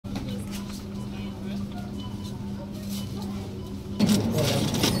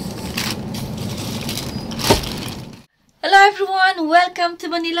everyone, welcome to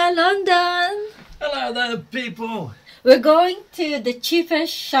Manila, London. Hello there, people. We're going to the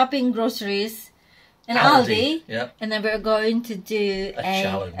cheapest shopping groceries in Aldi. Yep. And then we're going to do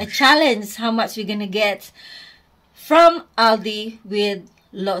a challenge. How much we're gonna get from Aldi with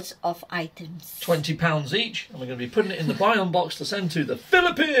lots of items. £20 each, and we're going to be putting it in the buy-on box to send to the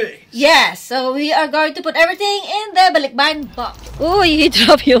Philippines. Yeah, so we are going to put everything in the Balik Bayan box. Oh, you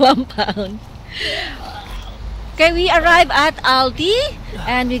dropped your £1. Okay, we arrived at Aldi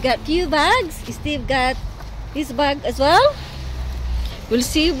and we got few bags. Steve got his bag as well. We'll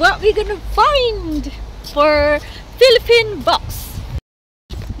see what we're gonna find for Philippine box.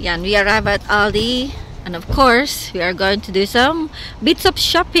 Yeah, and we arrived at Aldi, and of course we are going to do some bits of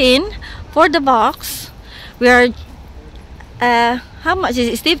shopping for the box. We are how much is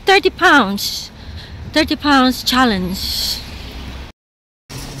it, Steve? £30. £30 challenge.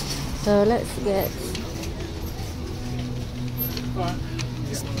 So let's get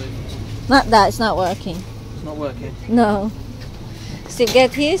not that, it's not working. It's not working? No. Steve,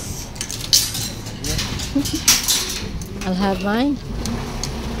 get his. I'll have mine.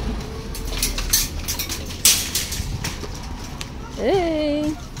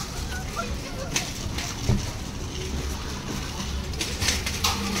 Hey.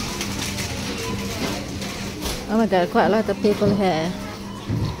 Oh my god, quite a lot of people here.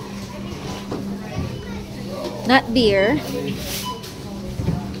 Not beer.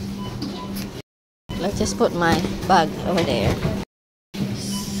 Let's just put my bag over there.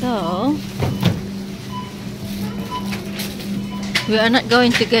 So we are not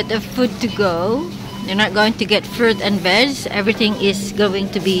going to get the food to go. You're not going to get fruit and veg. Everything is going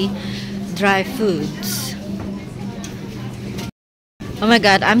to be dry foods. Oh my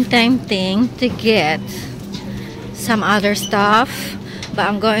god, I'm tempting to get some other stuff, but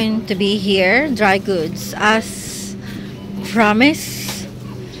I'm going to be here, dry goods, as promised.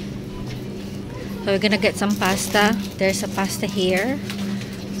 So we're gonna get some pasta. There's a pasta here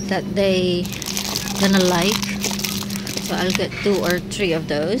that they gonna like. So I'll get 2 or 3 of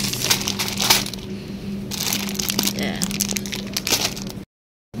those. Yeah.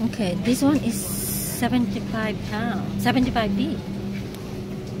 Okay, this one is £75. 75p.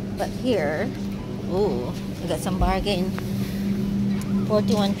 But here, oh, I got some bargain.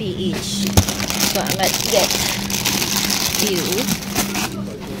 41p each. So let's get few.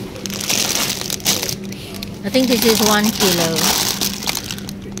 I think this is 1 kilo.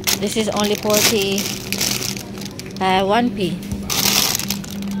 This is only 1p.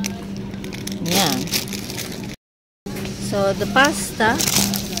 Yeah. So the pasta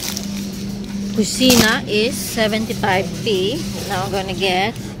Cucina is 75p. Now I'm gonna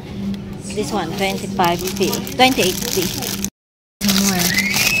get this one, 25p, 28p. More.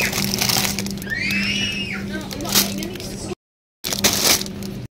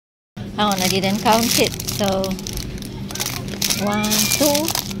 Oh, I didn't count it. So 1, 2,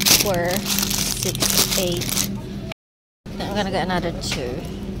 4, 6, 8. Then I'm gonna get another 2.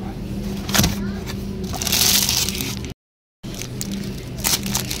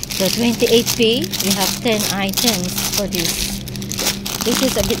 So 28p. We have 10 items for this. This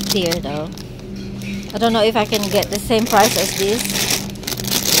is a bit dear though. I don't know if I can get the same price as this.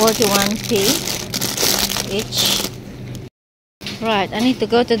 41p each. Right, I need to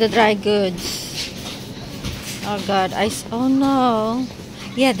go to the dry goods. Oh god, oh no.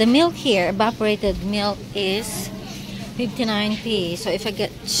 Yeah, the milk here, evaporated milk is 59p. So if I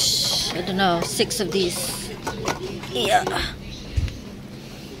get, I don't know, 6 of these. Yeah.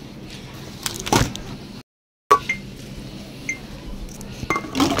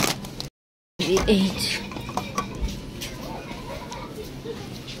 Eight.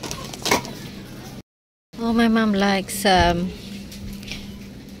 Oh, my mom likes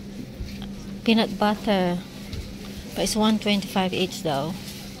peanut butter, but it's $1.25 each though.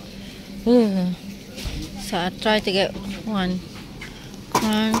 Ugh. So I try to get 1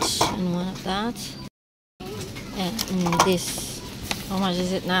 crunch and 1 of that, and this. How much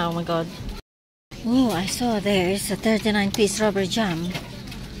is it now? Oh my god. Oh, I saw there is a 39p strawberry jam.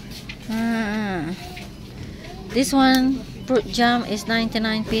 This one, fruit jam, is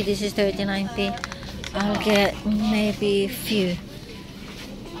 99p. This is 39p. I'll get maybe a few.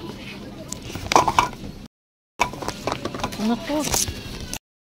 Naku.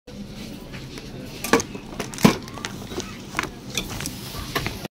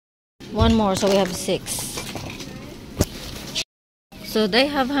 One more, so we have 6. So they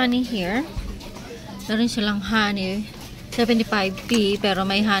have honey here. Meron silang honey. 75p, pero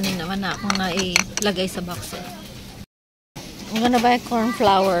may honey naman na akong nailagay sa box. I'm gonna buy corn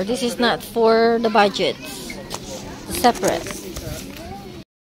flour. This is not for the budget. separate.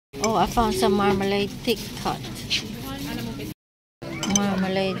 Oh, I found some marmalade thick cut.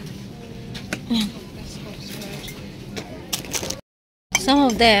 Marmalade. Some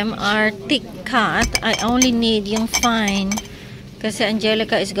of them are thick cut. I only need yung fine kasi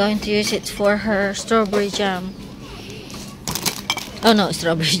Angelica is going to use it for her strawberry jam. Oh no,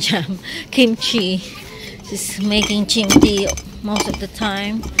 strawberry jam. Kimchi. She's making kimchi most of the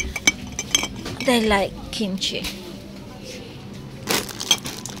time. They like kimchi.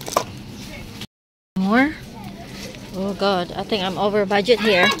 More? Oh god, I think I'm over budget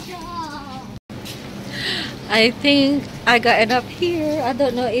here. I think I got enough here. I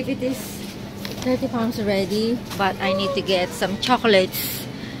don't know if it is 30 pounds already, but I need to get some chocolates.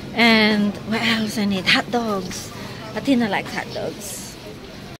 And what else I need? Hot dogs. Athena likes hot dogs.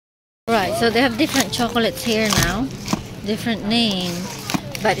 Right, so they have different chocolates here now. Different names,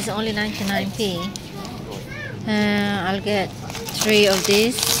 but it's only 99p. I'll get 3 of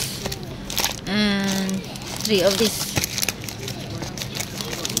this and 3 of this.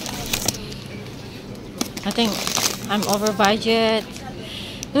 I think I'm over budget.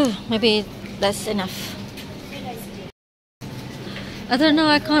 Maybe that's enough. I don't know,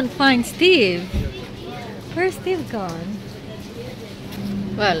 I can't find Steve. Where's Steve gone?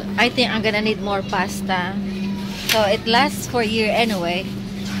 Well, I think I'm gonna need more pasta. So it lasts for a year anyway,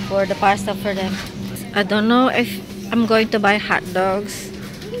 for the pasta for them. I don't know if I'm going to buy hot dogs.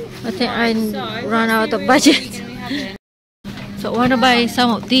 I think I run out of budget. So I want to buy some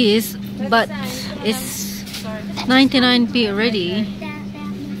of these, but it's 99p already.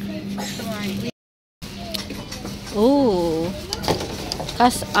 Oh,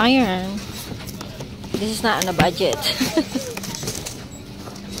 cast iron. This is not on a budget.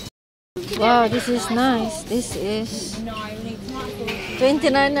 Wow, this is nice. This is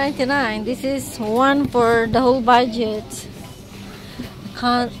 $29.99. This is one for the whole budget.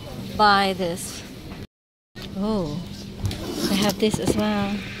 Can't buy this. Oh, I have this as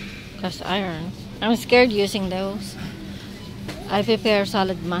well. Cast iron. I'm scared using those. I prepare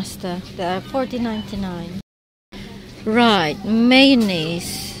salad master. They are $14.99. Right,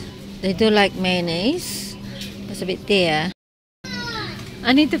 mayonnaise. They do like mayonnaise. That's a bit there.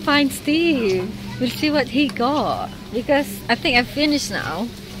 I need to find Steve. We'll see what he got. Because I think I've finished now.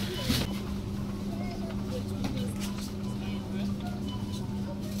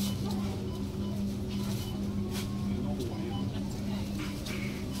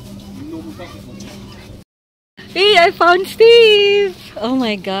 Hey, I found Steve! Oh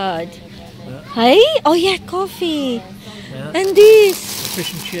my god. Yeah. Hey? Oh yeah, coffee. Yeah. And this.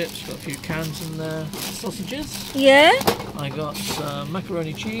 Fish and chips, got a few cans in there. Sausages. Yeah? I got some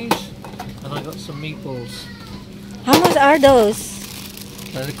macaroni cheese and I got some meatballs. How much are those?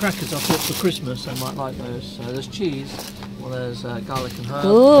 The crackers I bought for Christmas, I might like those. So there's cheese, well there's garlic and herb.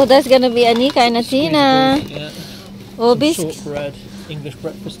 Oh, that's gonna be Anika and Athena. Yeah. Oh, Some biscuits. shortbread, English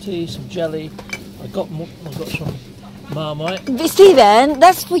breakfast tea, some jelly. I got some Marmite. Steven,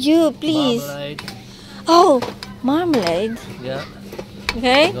 that's for you, please. Marmalade. Oh, marmalade. Yeah.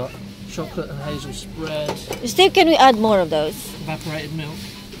 Okay. I got chocolate and hazel spread. Steve, can we add more of those? Evaporated milk.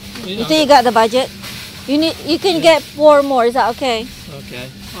 You think you got the budget? You can get 4 more. Is that okay? Okay.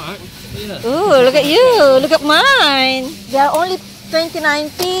 Alright. Yeah. Ooh, look at you. Look at mine. They are only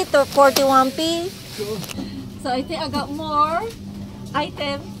 29p to 41p. Sure. So I think I got more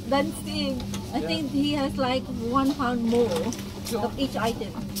items than Steve. I think he has like £1 more of each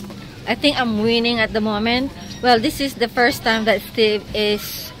item. I think I'm winning at the moment. Well, this is the first time that Steve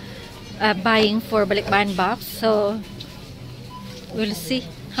is buying for Balik Bayan box. So we'll see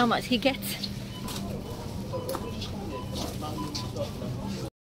how much he gets.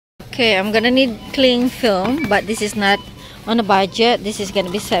 Okay, I'm gonna need cling film, but this is not on a budget. This is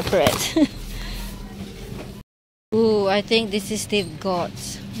gonna be separate. Ooh, I think this is Steve got.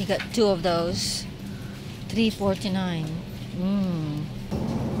 He got 2 of those. $3.49.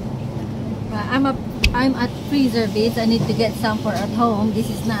 Right, I'm at freezer bits. I need to get some for at home. This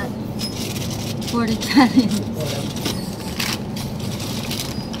is not for the challenge.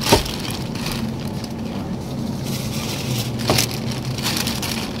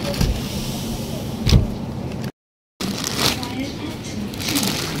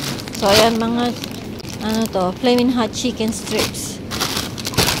 So ayan mga flaming hot chicken strips.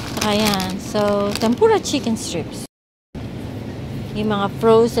 Ayan, so tempura chicken strips. Yung mga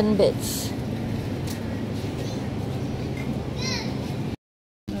frozen bits.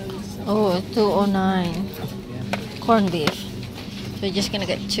 Oh, $2.09. Corned beef. So we're just gonna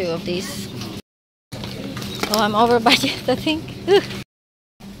get 2 of these. Oh, I'm over budget, I think.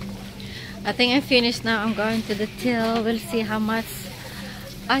 I think I finished now. I'm going to the till. We'll see how much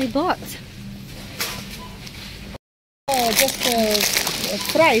I bought. Oh, just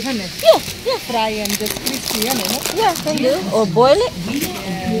fry, honey. Yeah. Fry and just crispy, honey. No? Yeah, can do. Or boil it.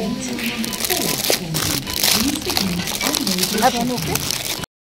 This one okay?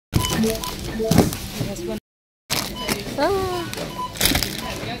 Oh.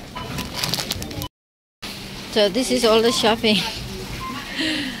 So this is all the shopping.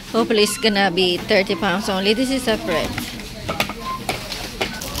 Hopefully it's gonna be 30 pounds only. This is separate.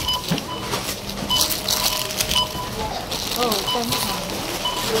 Oh, 10 pounds.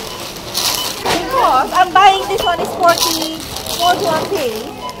 Because I'm buying this one is 41p.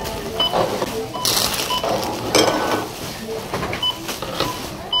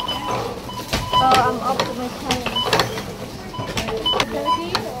 So I'm up to my time.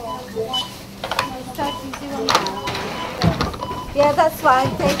 Yeah, that's fine.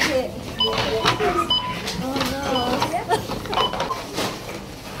 Take it. Oh no.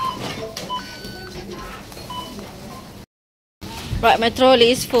 Right, my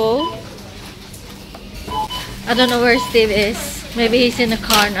trolley is full. I don't know where Steve is. Maybe he's in the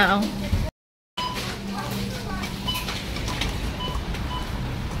car now.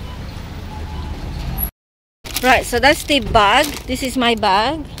 Right, so that's the bag. This is my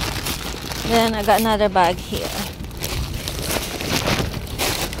bag. Then I got another bag here.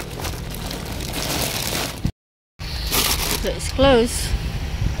 So it's closed.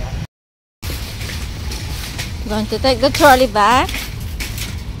 I'm going to take the trolley back.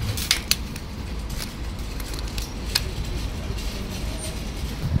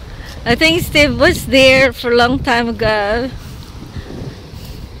 I think Steve was there for a long time ago.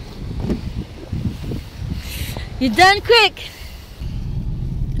 You're done quick.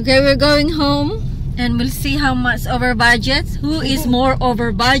 Okay, we're going home and we'll see how much over budget. Who is more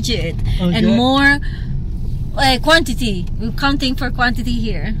over budget and more quantity. We're counting for quantity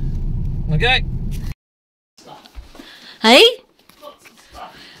here. Okay. Hey?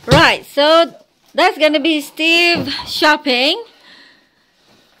 Right, so that's gonna be Steve shopping.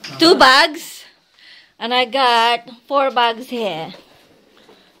 2 bags. And I got 4 bags here.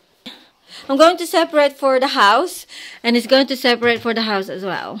 I'm going to separate for the house. And it's going to separate for the house as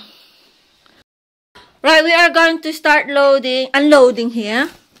well. Right, we are going to start unloading here.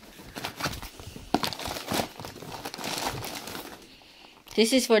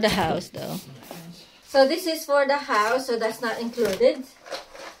 This is for the house though. So this is for the house, so that's not included.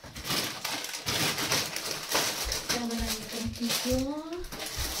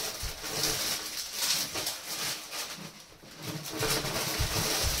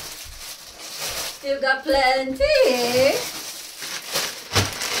 Still got plenty.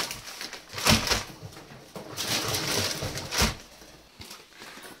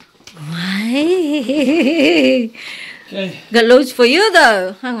 Okay. Got loads for you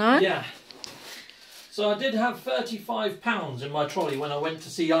though. Hang on. Yeah. So I did have £35 in my trolley when I went to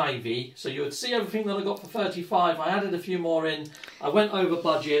see Ivy. So you would see everything that I got for 35. I added a few more in. I went over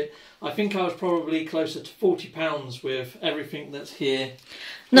budget. I think I was probably closer to £40 with everything that's here.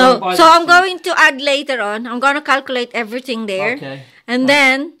 No, so I'm going to add later on. I'm going to calculate everything there. Okay. And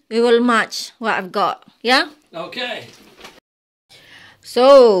then we will match what I've got. Yeah? Okay.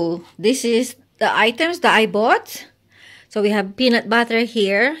 So, this is the items that I bought. So, we have peanut butter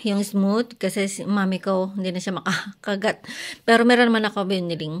here, yung smooth, kasi si mami ko, hindi na siya makakagat. Pero meron naman ako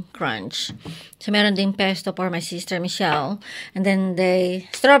biniling crunch. So, meron ding pesto for my sister, Michelle. And then the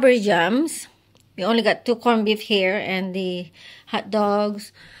strawberry jams. We only got 2 corned beef here and the hot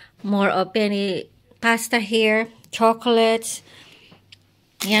dogs. More of penny pasta here, chocolates.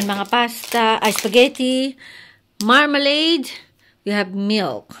 Yan, mga pasta, spaghetti, marmalade. We have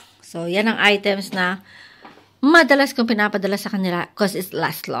milk. So, yan ang items na madalas kong pinapadala sa kanila because it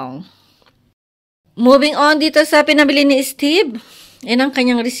lasts long. Moving on dito sa pinabili ni Steve. Yan ang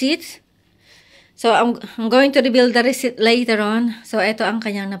kanyang receipts. So, I'm going to reveal the receipt later on. So, ito ang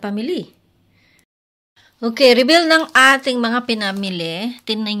kanyang napamili. Okay, reveal ng ating mga pinamili.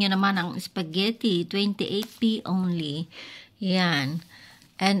 Tingnan nyo naman ang spaghetti. 28p only. Yan.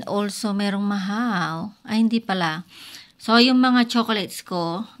 And also, merong mahal. Ay, hindi pala. So, yung mga chocolates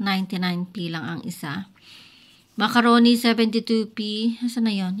ko, 99p lang ang isa. Macaroni, 72p. Saan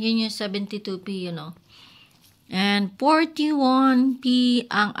na yun? Yun yung 72p, you know. And 41p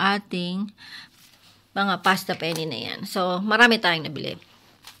ang ating mga pasta penny na yan. So, marami tayong nabili.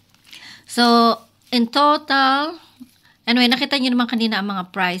 So, in total, anyway, nakita nyo naman kanina ang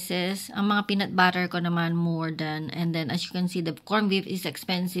mga prices. Ang mga peanut butter ko naman more than. And then, as you can see, the corned beef is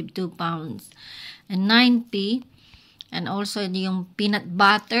expensive, 2 pounds and 9p. And also, yung peanut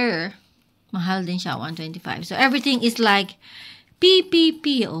butter, Mahal din siya, 125. So, everything is like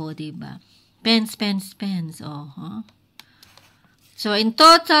PPP. Oh, diba? Pens. Oh, huh? So, in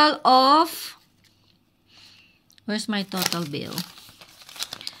total of... Where's my total bill?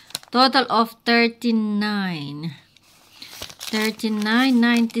 Total of 39.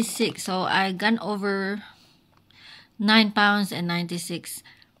 39.96. So, I gone over £9.96.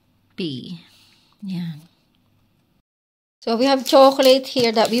 Yeah. So, we have chocolate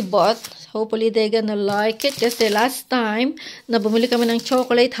here that we bought. Hopefully, they're gonna like it. Kasi last time, na bumili kami ng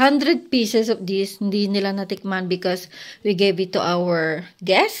chocolate, 100 pieces of this. Hindi nila natikman because we gave it to our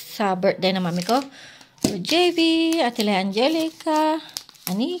guests sa birthday na mami ko. So, JV, Atile Angelica,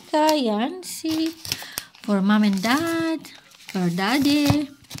 Anika, Yancy, for mom and dad, for daddy,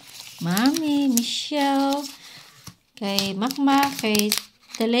 mommy, Michelle, kay Makmak, kay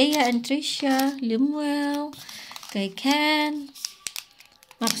Talea and Tricia, Limuel, kay Ken,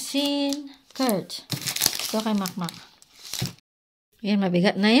 Maxine, Kurt. So, kay Makmak. Yan,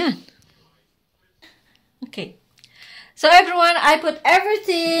 mabigat na yan. Okay. So, everyone, I put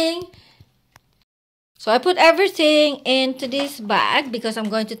everything into this bag because I'm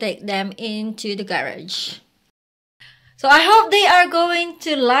going to take them into the garage. So, I hope they are going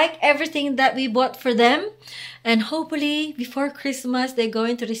to like everything that we bought for them. And hopefully, before Christmas, they're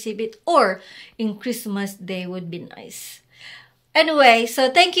going to receive it. Or, in Christmas, they would be nice. Anyway,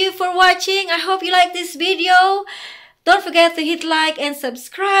 so thank you for watching. I hope you like this video. Don't forget to hit like and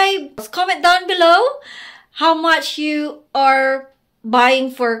subscribe. Comment down below how much you are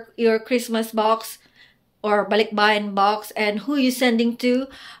buying for your Christmas box or Balik Bayan box and who you're sending to.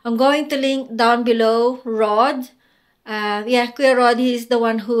 I'm going to link down below Rod. Kuya Rod, he's the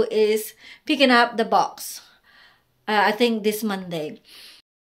one who is picking up the box. I think this Monday.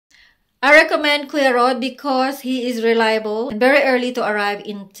 I recommend Kuya Rod because he is reliable and very early to arrive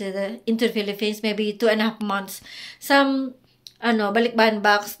into the Philippines, maybe 2.5 months. Some Balik Bayan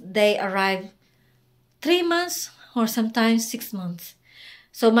box, they arrive 3 months or sometimes 6 months.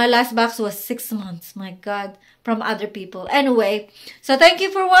 So my last box was 6 months, my God, from other people. Anyway, so thank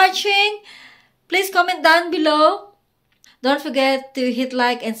you for watching. Please comment down below. Don't forget to hit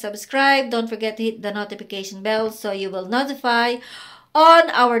like and subscribe. Don't forget to hit the notification bell so you will notify on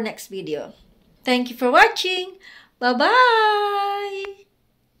our next video. Thank you for watching. Bye-bye.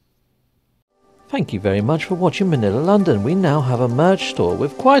 Thank you very much for watching Manila London. We now have a merch store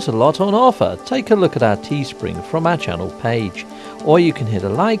with quite a lot on offer. Take a look at our Teespring from our channel page. Or you can hit a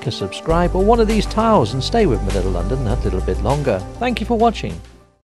like, a subscribe or one of these tiles and stay with Manila London that little bit longer. Thank you for watching.